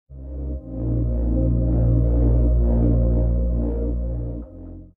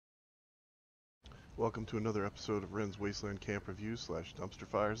welcome to another episode of Wryne's Wasteland Camp Reviews / Dumpster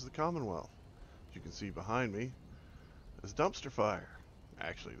Fires of the Commonwealth. As you can see behind me is Dumpster Fire.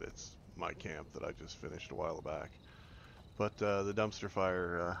 Actually, that's my camp that I just finished a while back. But the Dumpster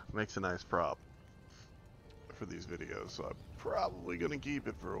Fire makes a nice prop for these videos, so I'm probably going to keep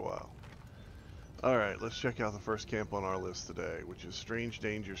it for a while. Alright, let's check out the first camp on our list today, which is Stranger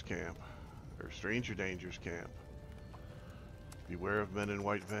Dangers Camp. Beware of men in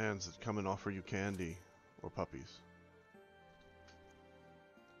white vans that come and offer you candy or puppies.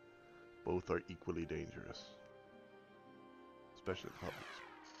 Both are equally dangerous, especially the puppies.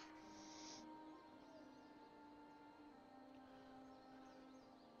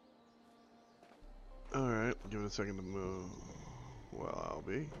 Alright, give it a second to move. Well, I'll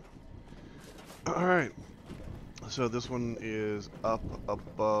be. Alright, so this one is up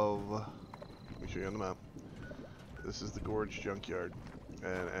above. Let me show you on the map. This is the Gorge Junkyard,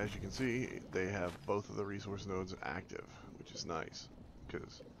 and as you can see, they have both of the resource nodes active, which is nice,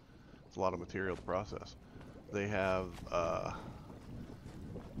 because it's a lot of material to process. They have a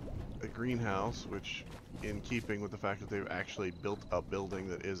greenhouse, which, in keeping with the fact that they've actually built a building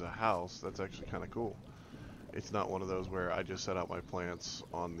that is a house, that's actually kind of cool. It's not one of those where I just set out my plants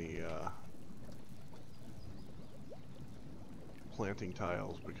on the planting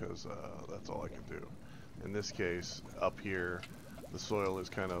tiles because that's all I can do. In this case, up here, the soil is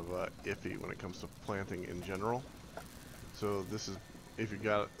kind of iffy when it comes to planting in general. So this is, if you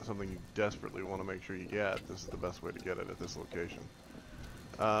got something you desperately want to make sure you get, this is the best way to get it at this location.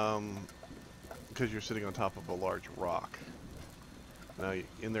 Because you're sitting on top of a large rock. Now,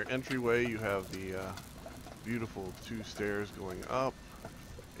 in their entryway, you have the beautiful 2 stairs going up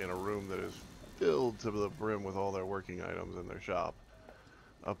in a room that is filled to the brim with all their working items in their shop.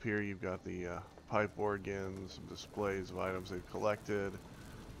 Up here, you've got the pipe organs, some displays of items they've collected,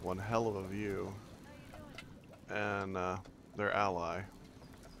 one hell of a view, and their ally.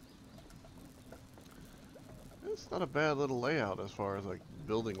 It's not a bad little layout as far as like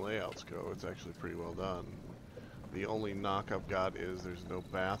building layouts go. It's actually pretty well done. The only knock I've got is there's no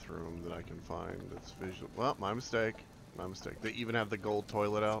bathroom that I can find that's visual. Well, my mistake. My mistake. They even have the gold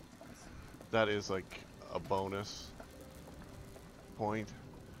toilet out. That is like a bonus point.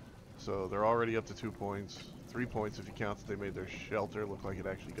 So they're already up to 2 points. 3 points if you count that they made their shelter look like it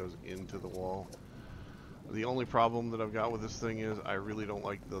actually goes into the wall. The only problem that I've got with this thing is I really don't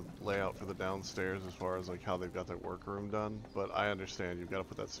like the layout for the downstairs as far as like how they've got their workroom done. But I understand you've got to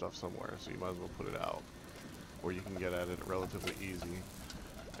put that stuff somewhere, so you might as well put it out where you can get at it relatively easy.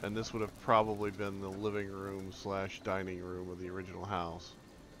 And this would have probably been the living room / dining room of the original house.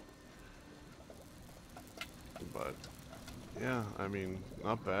 But yeah, I mean,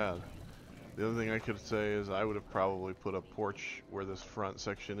 not bad. The other thing I could say is I would have probably put a porch where this front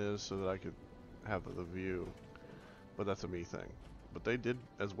section is so that I could have the view. But that's a me thing. But they did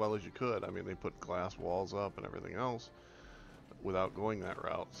as well as you could. I mean, they put glass walls up and everything else without going that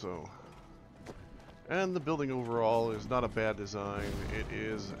route, so. And the building overall is not a bad design. It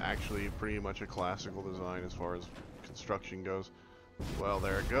is actually pretty much a classical design as far as construction goes. Well,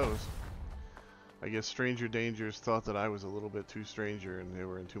 there it goes. I guess Stranger Dangers thought that I was a little bit too stranger and they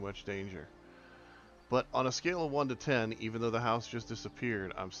were in too much danger. But on a scale of 1 to 10, even though the house just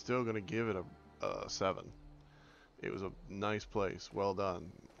disappeared, I'm still going to give it a 7. It was a nice place, well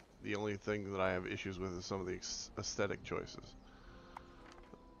done. The only thing that I have issues with is some of the aesthetic choices.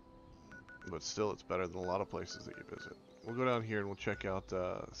 But still, it's better than a lot of places that you visit. We'll go down here and we'll check out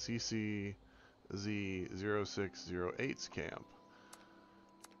CCZ0608's camp.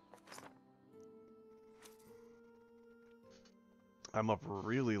 I'm up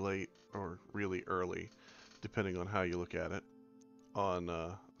really late, or really early, depending on how you look at it, on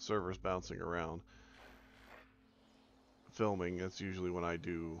servers bouncing around. Filming, that's usually when I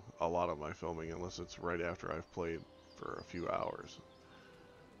do a lot of my filming, unless it's right after I've played for a few hours.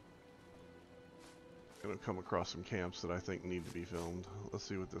 I'm going to come across some camps that I think need to be filmed. Let's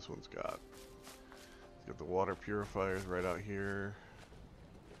see what this one's got. It's got the water purifiers right out here.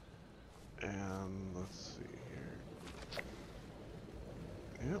 And let's see here.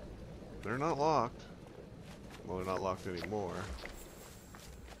 Yep, they're not locked. Well, they're not locked anymore.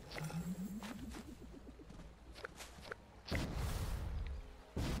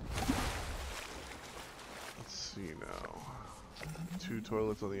 Let's see now. 2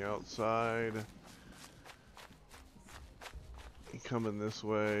 toilets on the outside. Coming this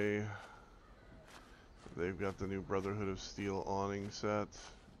way. They've got the new Brotherhood of Steel awning set,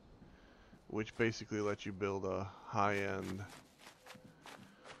 which basically lets you build a high-end.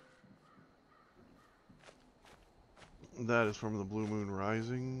 That is from the Blue Moon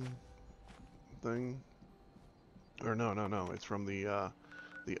Rising thing. Or no, it's from the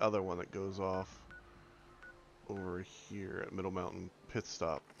other one that goes off over here at Middle Mountain Pit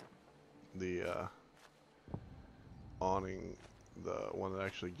Stop. The awning, the one that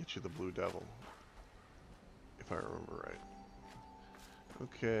actually gets you the Blue Devil, if I remember right.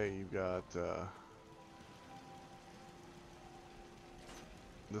 Okay, you've got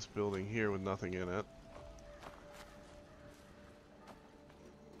this building here with nothing in it.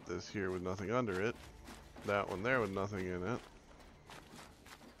 This here with nothing under it. That one there with nothing in it.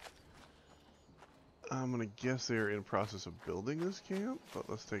 I'm gonna guess they're in process of building this camp, but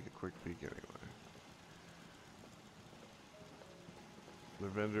let's take a quick peek anyway. The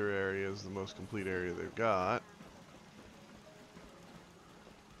vendor area is the most complete area they've got.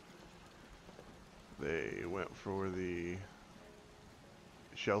 They went for the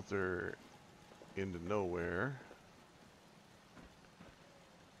shelter into nowhere,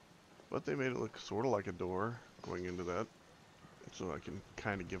 but they made it look sort of like a door going into that, so I can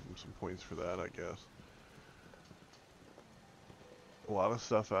kind of give them some points for that, I guess. A lot of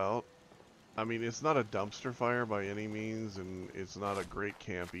stuff out. I mean, it's not a dumpster fire by any means, and it's not a great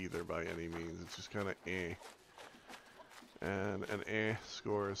camp either by any means. It's just kind of eh. And an eh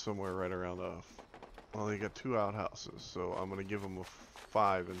score is somewhere right around a... Well, they got 2 outhouses, so I'm going to give them a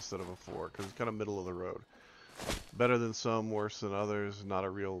 5 instead of a 4, because it's kind of middle of the road. Better than some, worse than others. Not a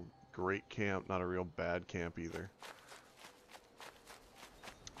real great camp, not a real bad camp either.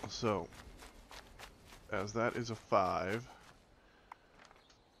 So, as that is a 5...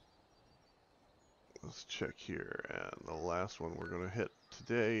 Let's check here, and the last one we're going to hit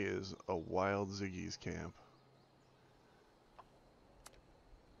today is a Wild Ziggy's camp.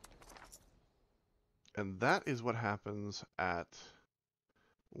 And that is what happens at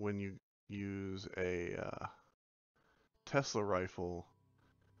when you use a Tesla rifle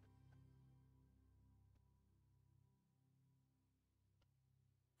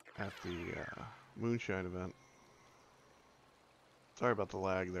at the Moonshine event. Sorry about the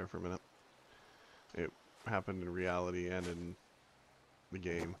lag there for a minute. It happened in reality and in the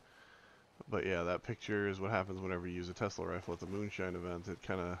game. But yeah, that picture is what happens whenever you use a Tesla rifle at the Moonshine event. It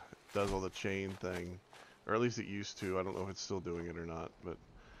kind of does all the chain thing. Or at least it used to. I don't know if it's still doing it or not. But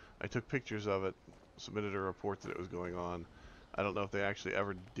I took pictures of it, submitted a report that it was going on. I don't know if they actually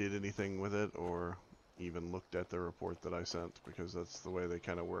ever did anything with it or even looked at the report that I sent, because that's the way they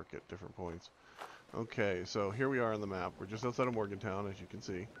kind of work at different points. Okay, so here we are on the map. We're just outside of Morgantown, as you can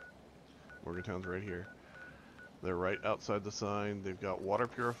see. Morgantown's right here. They're right outside the sign. They've got water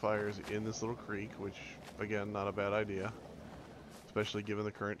purifiers in this little creek, which, again, not a bad idea, especially given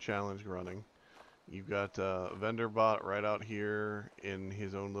the current challenge running. You've got vendor bot right out here in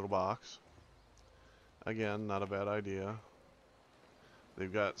his own little box. Again, not a bad idea.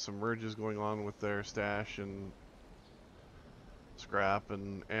 They've got some merges going on with their stash and scrap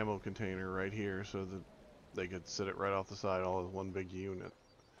and ammo container right here, so that they could sit it right off the side all as one big unit.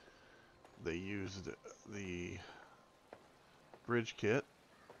 They used the bridge kit.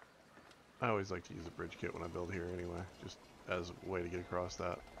 I always like to use a bridge kit when I build here anyway, just as a way to get across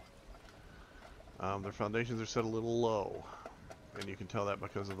that. Their foundations are set a little low, and you can tell that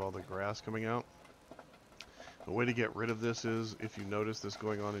because of all the grass coming out. The way to get rid of this is, if you notice this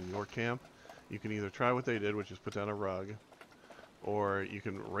going on in your camp, you can either try what they did, which is put down a rug, or you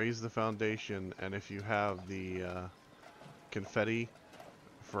can raise the foundation, and if you have the confetti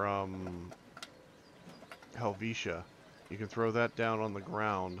from Helvetia, you can throw that down on the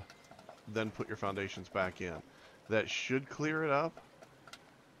ground, then put your foundations back in. That should clear it up,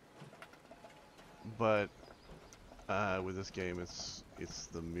 but with this game, it's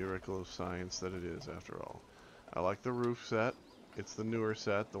the miracle of science that it is, after all. I like the roof set. It's the newer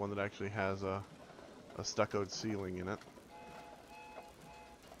set, the one that actually has a stuccoed ceiling in it.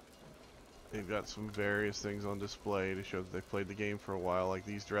 They've got some various things on display to show that they've played the game for a while, like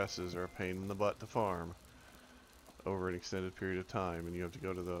these dresses are a pain in the butt to farm over an extended period of time, and you have to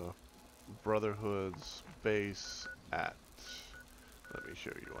go to the Brotherhood's base at, let me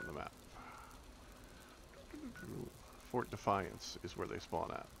show you on the map. Fort Defiance is where they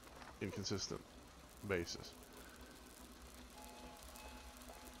spawn at, inconsistent basis.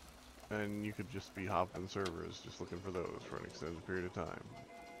 And you could just be hopping servers just looking for those for an extended period of time.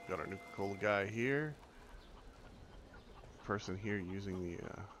 Got our Nuka-Cola guy here. Person here using the,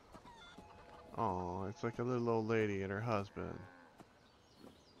 oh, it's like a little old lady and her husband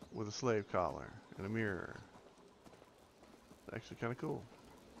with a slave collar and a mirror. It's actually kind of cool.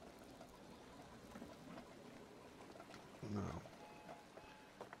 No.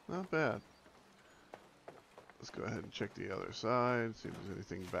 Not bad. Let's go ahead and check the other side, see if there's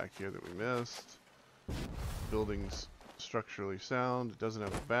anything back here that we missed. Building's structurally sound. It doesn't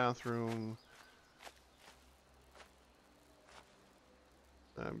have a bathroom.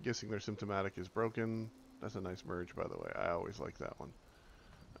 I'm guessing their symptomatic is broken. That's a nice merge, by the way. I always like that one.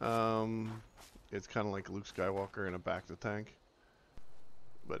 It's kind of like Luke Skywalker in a Bacta tank.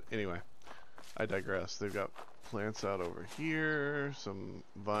 But anyway, I digress. They've got plants out over here, some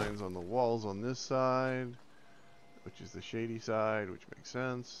vines on the walls on this side, which is the shady side, which makes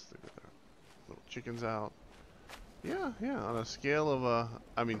sense. They've got their little chickens out. Yeah, on a scale of,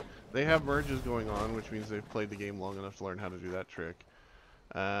 I mean, they have merges going on, which means they've played the game long enough to learn how to do that trick.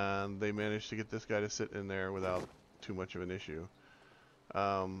 And they managed to get this guy to sit in there without too much of an issue.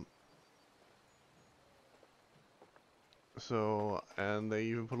 And they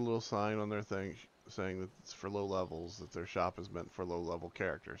even put a little sign on their thing saying that it's for low levels, that their shop is meant for low level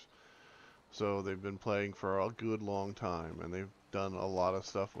characters. So they've been playing for a good long time, and they've done a lot of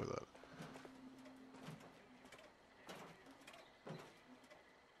stuff with it.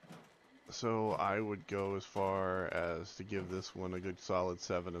 So I would go as far as to give this one a good solid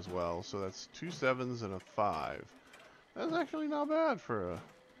 7 as well. So that's 2 7s and a 5. That's actually not bad for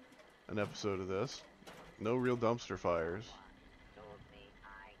an episode of this. No real dumpster fires.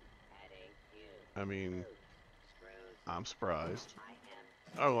 I mean, I'm surprised.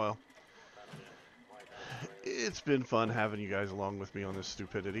 Oh well. It's been fun having you guys along with me on this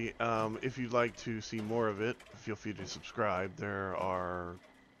stupidity. If you'd like to see more of it, feel free to subscribe. There are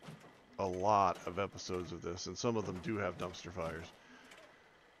a lot of episodes of this, and some of them do have dumpster fires.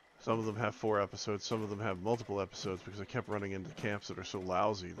 Some of them have 4 episodes, some of them have multiple episodes, because I kept running into camps that are so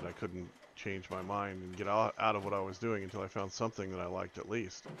lousy that I couldn't change my mind and get out of what I was doing until I found something that I liked at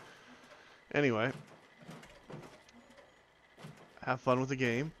least. Anyway, have fun with the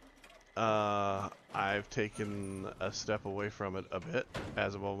game. I've taken a step away from it a bit,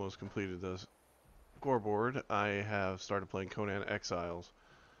 as I've almost completed the scoreboard. I have started playing Conan Exiles.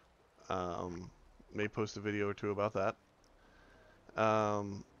 May post a video or two about that.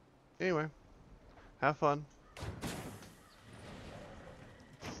 Anyway, have fun.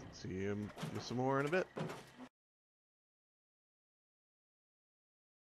 See you some more in a bit.